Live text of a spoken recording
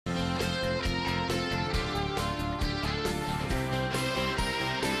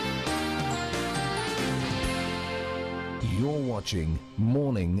You're watching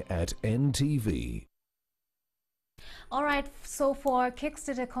Morning at NTV. All right, so for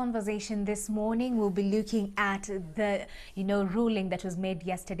Kickstarter conversation this morning, we'll be looking at the, ruling that was made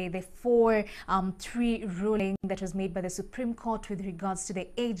yesterday, the 4-3 ruling that was made by the Supreme Court with regards to the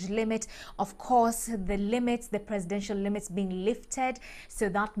age limit. Of course, the presidential limits being lifted. So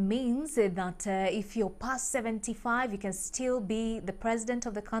that means that if you're past 75, you can still be the president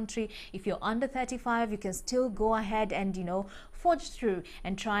of the country. If you're under 35, you can still go ahead and, forge through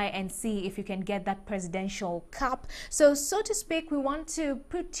and try and see if you can get that presidential cap. So to speak, we want to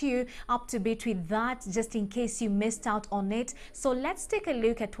put you up to date with that just in case you missed out on it. So let's take a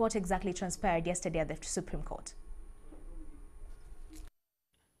look at what exactly transpired yesterday at the Supreme Court.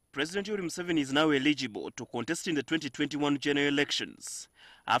 President Yoweri Museveni is now eligible to contest in the 2021 general elections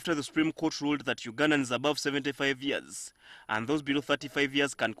after the Supreme Court ruled that Ugandans above 75 years and those below 35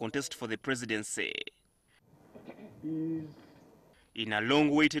 years can contest for the presidency. In a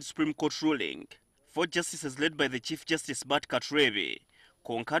long-awaited Supreme Court ruling, 4 justices led by the Chief Justice Bart Katurebe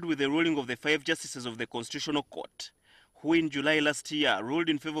concurred with the ruling of the 5 justices of the Constitutional Court, who in July last year ruled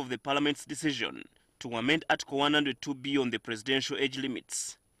in favor of the Parliament's decision to amend Article 102B on the presidential age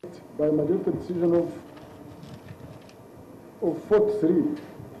limits. By majority decision of 4-3,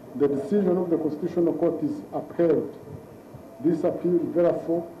 the decision of the Constitutional Court is upheld. This appeal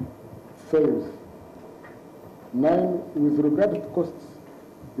therefore fails. 9, with regard to costs,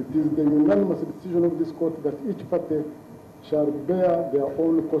 it is the unanimous decision of this court that each party shall bear their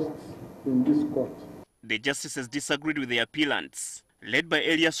own costs in this court. The justices disagreed with the appellants, led by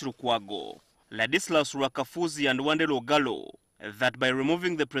Elias Lukwago, Ladislaus Rwakafuzi and Wandelo Gallo, that by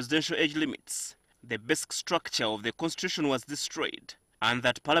removing the presidential age limits, the basic structure of the constitution was destroyed, and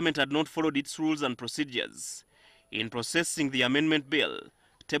that Parliament had not followed its rules and procedures in processing the amendment bill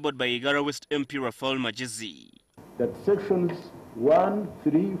tabled by Igara West MP Raphael Magezi. That sections 1,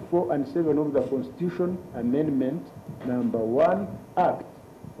 3, 4, and 7 of the Constitution Amendment Number 1 Act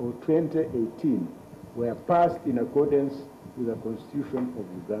of 2018 were passed in accordance with the Constitution of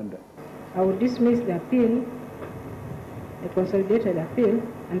Uganda. I will dismiss the appeal, the consolidated appeal,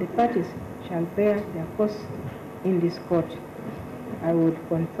 and the parties shall bear their costs in this court. I would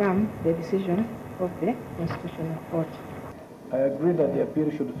confirm the decision of the Constitutional Court. I agree that the appeal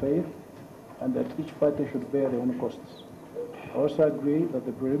should fail and that each party should bear their own costs. I also agree that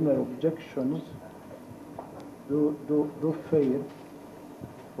the preliminary objections do fail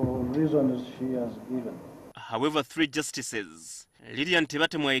for reasons she has given. However, 3 justices, Lilian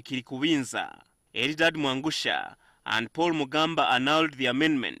Tebate Mwaikirikuwinza, Eridad Mwangusha, and Paul Mugamba annulled the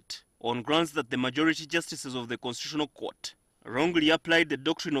amendment on grounds that the majority justices of the Constitutional Court wrongly applied the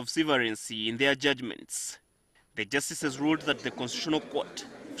doctrine of severancy in their judgments. The justices ruled that the Constitutional Court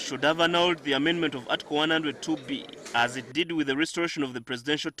should have annulled the amendment of Article 102B, as it did with the restoration of the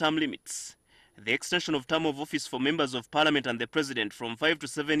presidential term limits, the extension of term of office for members of Parliament and the President from 5 to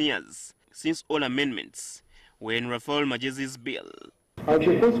 7 years, since all amendments were in Raphael Magezi's bill. As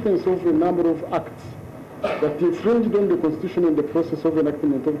a consequence of a number of acts that infringed on the Constitution in the process of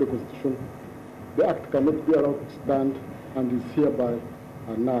enactment of the Constitution, the act cannot be allowed to stand and is hereby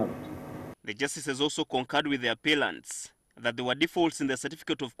annulled. The justices also concurred with the appellants that there were defaults in the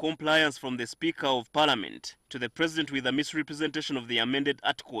certificate of compliance from the Speaker of Parliament to the President with a misrepresentation of the amended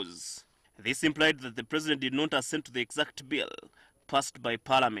articles. This implied that the President did not assent to the exact bill passed by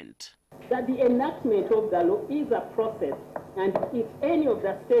Parliament. That the enactment of the law is a process, and if any of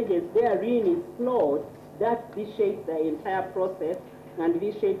the stages therein is flawed, that reshapes the entire process and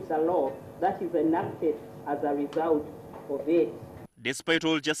reshapes the law that is enacted as a result of it. Despite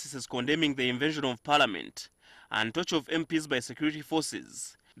all justices condemning the invasion of Parliament and torture of MPs by security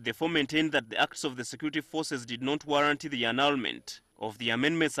forces, the 4 maintained that the acts of the security forces did not warrant the annulment of the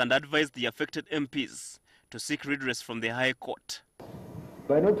amendments and advised the affected MPs to seek redress from the High Court.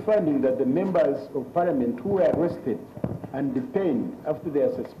 By not finding that the members of Parliament who were arrested and detained after their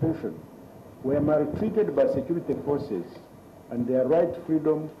suspension were maltreated by security forces and their right to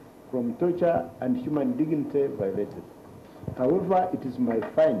freedom from torture and human dignity violated. However, it is my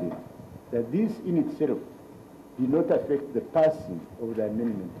finding that this in itself did not affect the passing of the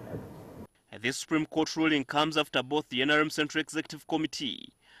Amendment Act. This Supreme Court ruling comes after both the NRM Central Executive Committee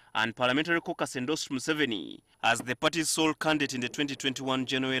and Parliamentary Caucus endorsed Museveni as the party's sole candidate in the 2021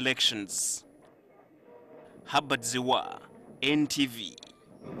 general elections. Habad Ziwa, NTV.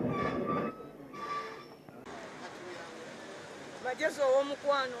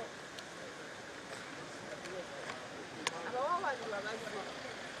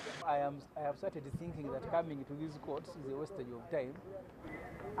 I have started thinking that coming to these courts is a wastage of time.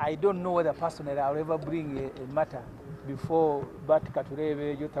 I don't know whether personally I'll ever bring a matter before Bat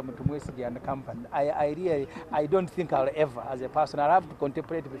Katurebe, Jotam Tumwesiji and company. I don't think I'll ever, as a person, I'll have to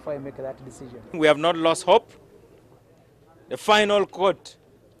contemplate before I make that decision. We have not lost hope. The final court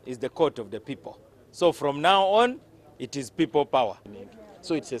is the court of the people. So from now on, it is people power.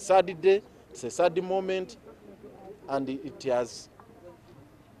 So it's a sad day, it's a sad moment, and it has,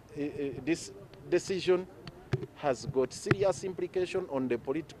 this decision has got serious implications on the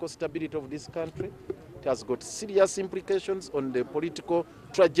political stability of this country. It has got serious implications on the political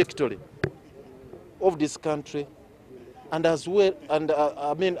trajectory of this country, and as well,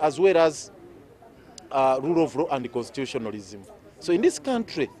 as well as rule of law and constitutionalism. So in this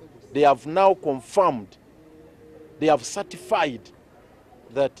country, they have now confirmed, they have certified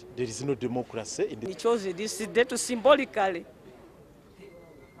that there is no democracy. He chose this day to symbolically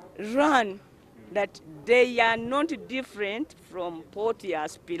run that they are not different from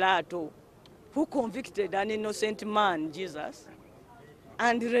Pontius Pilate, who convicted an innocent man, Jesus,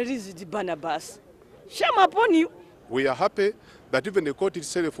 and released Barnabas. Shame upon you. We are happy that even the court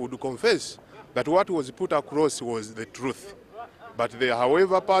itself would confess that what was put across was the truth. But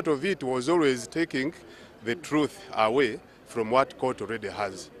however, part of it was always taking the truth away from what court already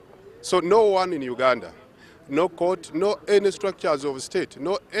has. So no one in Uganda, no court, no any structures of state,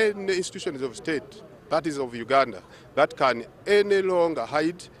 no any institutions of state, that is of Uganda, that can any longer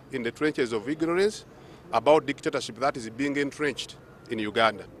hide in the trenches of ignorance about dictatorship that is being entrenched in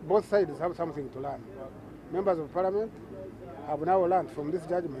Uganda. Both sides have something to learn. Members of parliament have now learned from this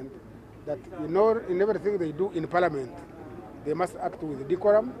judgment that in everything they do in parliament, they must act with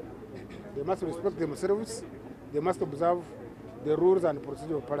decorum, they must respect themselves, they must observe the rules and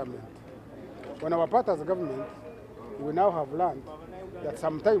procedure of parliament. On our part as a government, we now have learned that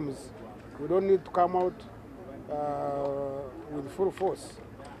sometimes we don't need to come out with full force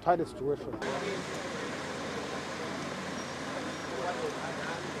to hide the situation.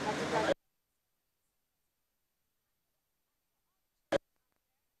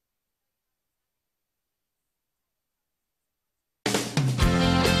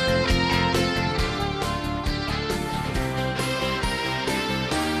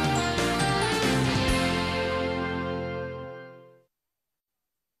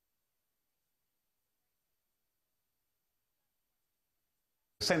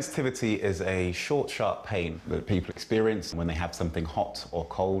 Sensitivity is a short, sharp pain that people experience when they have something hot or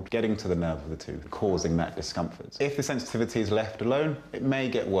cold getting to the nerve of the tooth, causing that discomfort. If the sensitivity is left alone, it may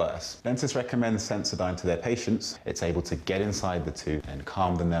get worse. Dentists recommend Sensodyne to their patients. It's able to get inside the tooth and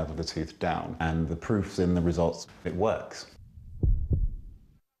calm the nerve of the tooth down, and the proof's in the results. It works.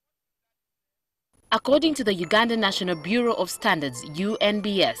 According to the Uganda National Bureau of Standards,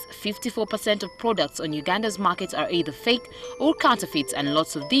 UNBS, 54% of products on Uganda's markets are either fake or counterfeits, and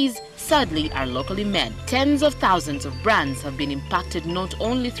lots of these, sadly, are locally made. Tens of thousands of brands have been impacted not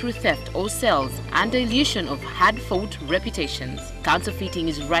only through theft or sales and the illusion of hard-fought reputations. Counterfeiting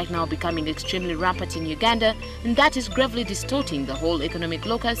is right now becoming extremely rampant in Uganda, and that is gravely distorting the whole economic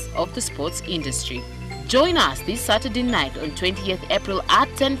locus of the sports industry. Join us this Saturday night on 20th April at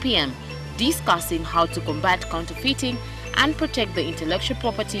 10 p.m. discussing how to combat counterfeiting and protect the intellectual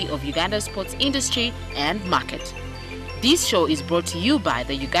property of Uganda's sports industry and market. This show is brought to you by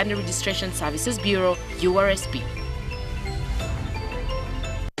the Uganda Registration Services Bureau, URSB.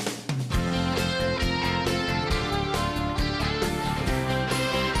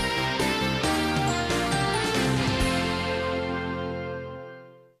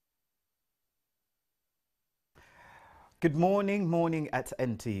 Good morning at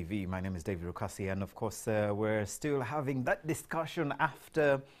NTV. My name is David Rukasi, and of course we're still having that discussion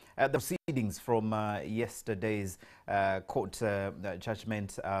after the proceedings from yesterday's court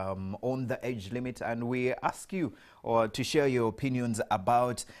judgment on the age limit, and we ask you to share your opinions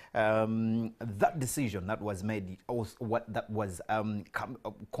about that decision that was made, or what that was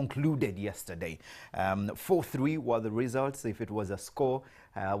concluded yesterday. 4-3 were the results. If it was a score,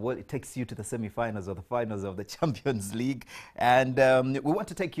 well, it takes you to the semi-finals or the finals of the Champions League. And we want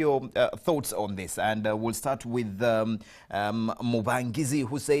to take your thoughts on this. And we'll start with Mubangizi,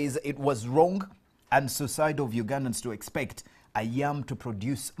 who says it was wrong and suicidal of Ugandans to expect a yam to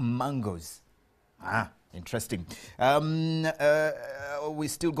produce mangoes. Interesting. We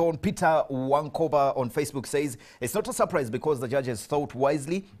still go on. Peter Wankoba on Facebook says it's not a surprise because the judges thought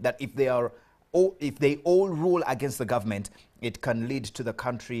wisely that if they all rule against the government, it can lead to the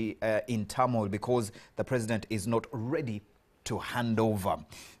country in turmoil because the president is not ready to hand over.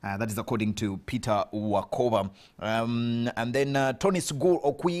 That is according to Peter Wakoba. And then Tony Sugur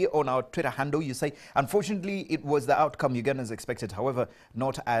Okwi on our Twitter handle, you say, unfortunately, it was the outcome Ugandans expected. However,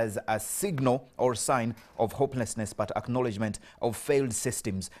 not as a signal or sign of hopelessness, but acknowledgement of failed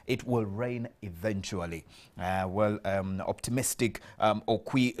systems. It will rain eventually. Optimistic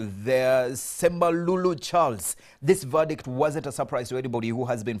Okwi there. Semba Lulu Charles. This verdict wasn't a surprise to anybody who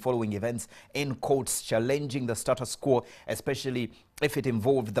has been following events in courts challenging the status quo, especially if it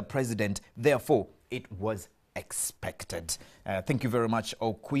involved the president. Therefore, it was expected. Thank you very much,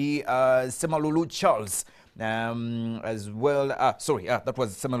 Okwi. Semalulu Charles as well. That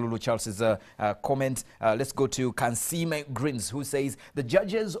was Semalulu Charles's comment. Let's go to Kansime Grins, who says the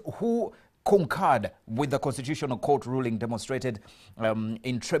judges who concurred with the Constitutional Court ruling demonstrated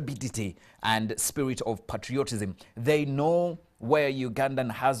intrepidity and spirit of patriotism. They know where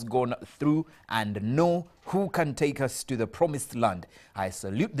Ugandan has gone through and know who can take us to the promised land. I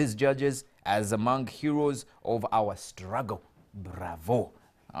salute these judges as among heroes of our struggle. Bravo.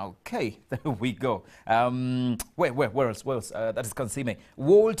 Okay, there we go. Where else? That is Kansime.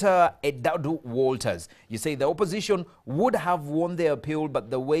 Walter Edadu Walters. You say the opposition would have won their appeal, but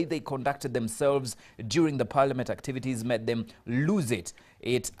the way they conducted themselves during the parliament activities made them lose it.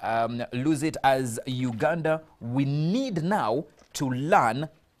 Lose it as Uganda. We need now to learn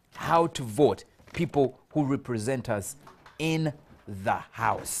how to vote people who represent us in the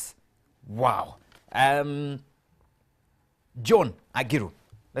House. Wow. John Agiru.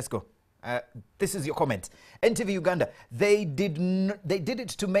 Let's go. This is your comment. NTV Uganda, they did it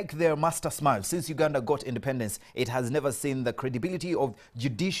to make their master smile. Since Uganda got independence, it has never seen the credibility of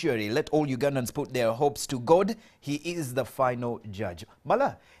judiciary. Let all Ugandans put their hopes to God. He is the final judge.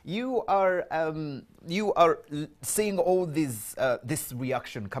 Mala, you are seeing all this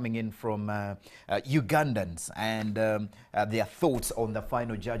reaction coming in from Ugandans and their thoughts on the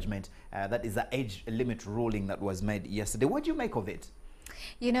final judgment. That is the age limit ruling that was made yesterday. What do you make of it?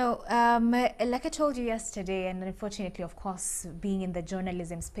 You know, like I told you yesterday, and unfortunately, of course, being in the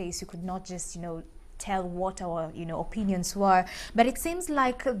journalism space, you could not just, tell what our opinions were, but it seems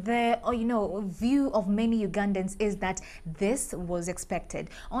like the view of many Ugandans is that this was expected.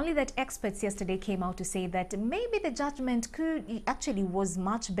 Only that experts yesterday came out to say that maybe the judgment actually was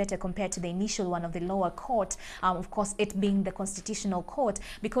much better compared to the initial one of the lower court, of course it being the Constitutional Court,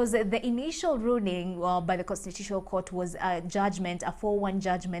 because the initial ruling by the Constitutional Court was a judgment, a 4-1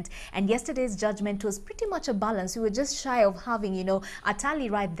 judgment, and yesterday's judgment was pretty much a balance. We were just shy of having a tally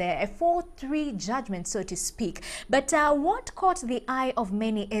right there, a 4-3 judgment, so to speak. But what caught the eye of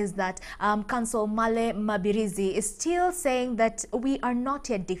many is that Counsel Male Mabirizi is still saying that we are not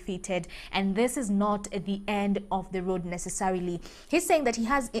yet defeated and this is not the end of the road necessarily. He's saying that he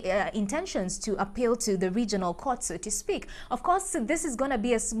has intentions to appeal to the regional court, so to speak. Of course, this is going to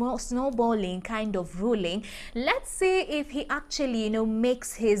be a small snowballing kind of ruling. Let's see if he actually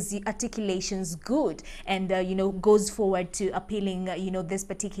makes his articulations good and goes forward to appealing this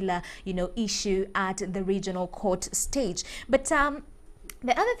particular issue at the regional court stage. But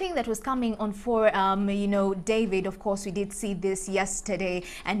the other thing that was coming on for, David, of course, we did see this yesterday,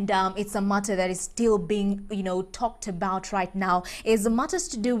 and it's a matter that is still being, talked about right now, is the matters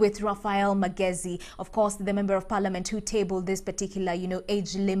to do with Raphael Magezi, of course, the member of parliament who tabled this particular,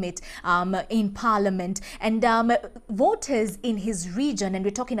 age limit in parliament. And voters in his region, and we're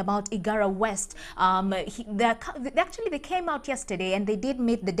talking about Igara West, they came out yesterday and they did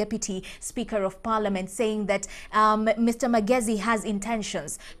meet the deputy speaker of parliament saying that Mr. Magezi has intention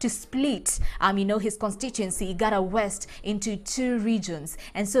to split, his constituency, Igara West, into 2 regions.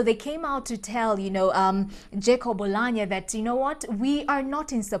 And so they came out to tell, Jacob Olanya that, what, we are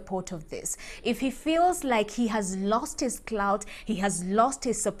not in support of this. If he feels like he has lost his clout, he has lost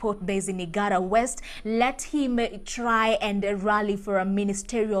his support base in Igara West, let him try and rally for a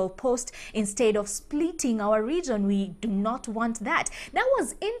ministerial post instead of splitting our region. We do not want that. That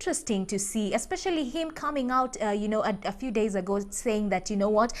was interesting to see, especially him coming out, a few days ago saying that,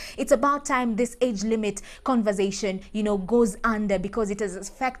 what, it's about time this age limit conversation, goes under because it has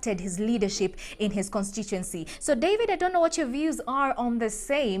affected his leadership in his constituency. So, David, I don't know what your views are on the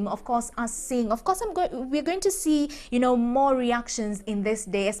same. Of course, us seeing, of course, we're going to see, more reactions in this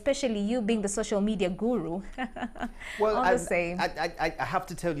day, especially you being the social media guru. Well, on the same. I have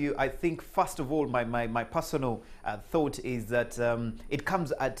to tell you, I think, first of all, my personal thought is that it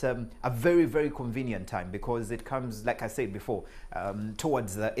comes at a very, very convenient time, because it comes, like I said before,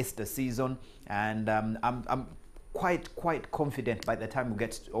 towards the Easter season, and quite confident by the time we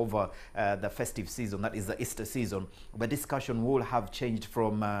get over the festive season, that is the Easter season, the discussion will have changed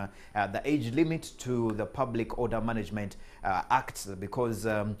from the age limit to the Public Order Management Act, because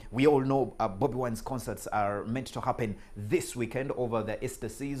we all know Bobi Wine's concerts are meant to happen this weekend over the Easter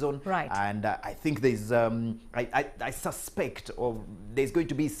season. Right. And I think there's, I suspect there's going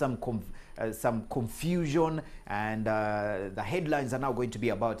to be some confusion, and the headlines are now going to be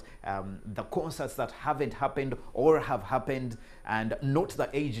about the concerts that haven't happened or have happened, and not the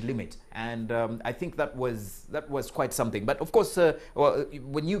age limit. And I think that was quite something. But of course,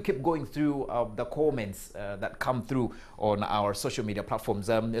 when you keep going through the comments that come through on our social media platforms,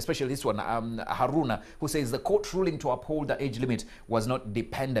 especially this one, Haruna, who says the court ruling to uphold the age limit was not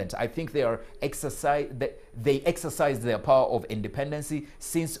dependent. I think they exercised their power of independency.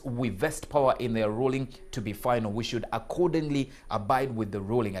 Since we vest power in their ruling to be final, we should accordingly abide with the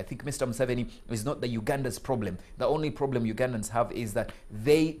ruling. I think Mr. Museveni is not the Uganda's problem. The only problem Ugandans have is that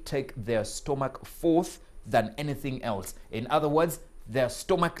they take their stomach forth than anything else. In other words, their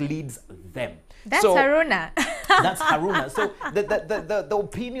stomach leads them. That's Haruna. That's Haruna. So the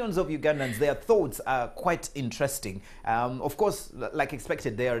opinions of Ugandans, their thoughts are quite interesting. Of course, like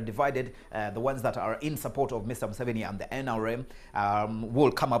expected, they are divided. The ones that are in support of Mr. Museveni and the NRM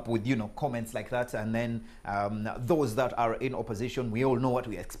will come up with, comments like that. And then those that are in opposition, we all know what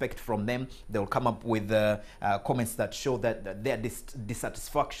we expect from them. They'll come up with comments that show that their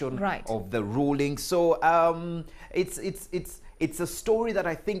dissatisfaction of the ruling. So it's a story that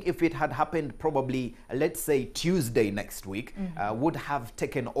I think if it had happened probably, let's say, Tuesday next week, would have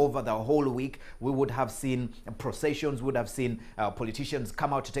taken over the whole week. We would have seen processions, would have seen politicians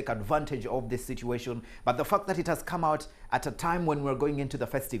come out to take advantage of this situation. But the fact that it has come out at a time when we're going into the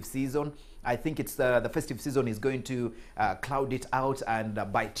festive season, I think it's the festive season is going to cloud it out. And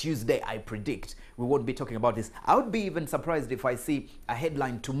by Tuesday, I predict we won't be talking about this. I would be even surprised if I see a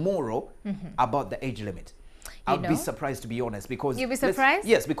headline tomorrow about the age limit. I'd be surprised, to be honest, because you'll be surprised.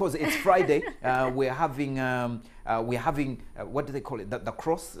 Yes, because it's Friday. We're having what do they call it? The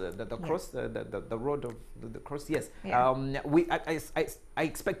cross, the road of the cross. Yes. Yeah. I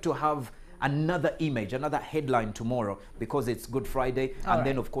expect to have another image, another headline tomorrow, because it's Good Friday. And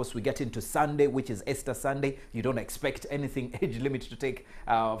then, of course, we get into Sunday, which is Easter Sunday. You don't expect anything age limit to take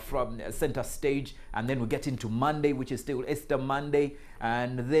from center stage. And then we get into Monday, which is still Easter Monday.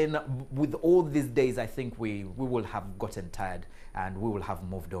 And then with all these days, I think we will have gotten tired and we will have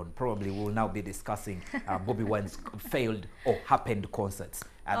moved on. Probably we will now be discussing Bobi Wine's failed or happened concerts.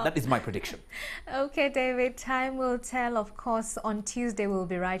 That is my prediction. Okay, David, time will tell. Of course, on Tuesday we'll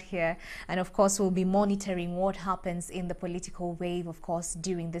be right here. And of course, we'll be monitoring what happens in the political wave, of course,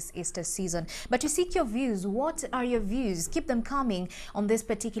 during this Easter season. But to seek your views, what are your views? Keep them coming on this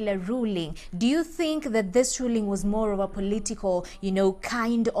particular ruling. Do you think that this ruling was more of a political,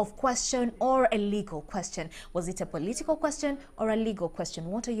 kind of question, or a legal question? Was it a political question or a legal question?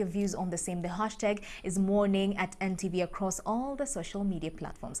 What are your views on the same? The hashtag is morning@NTV across all the social media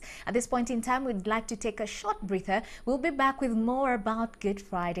platforms. At this point in time, we'd like to take a short breather. We'll be back with more about Good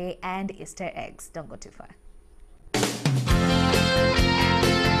Friday and Easter eggs. Don't go too far.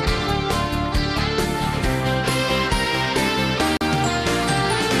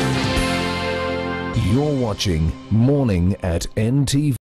 You're watching Morning at NTV.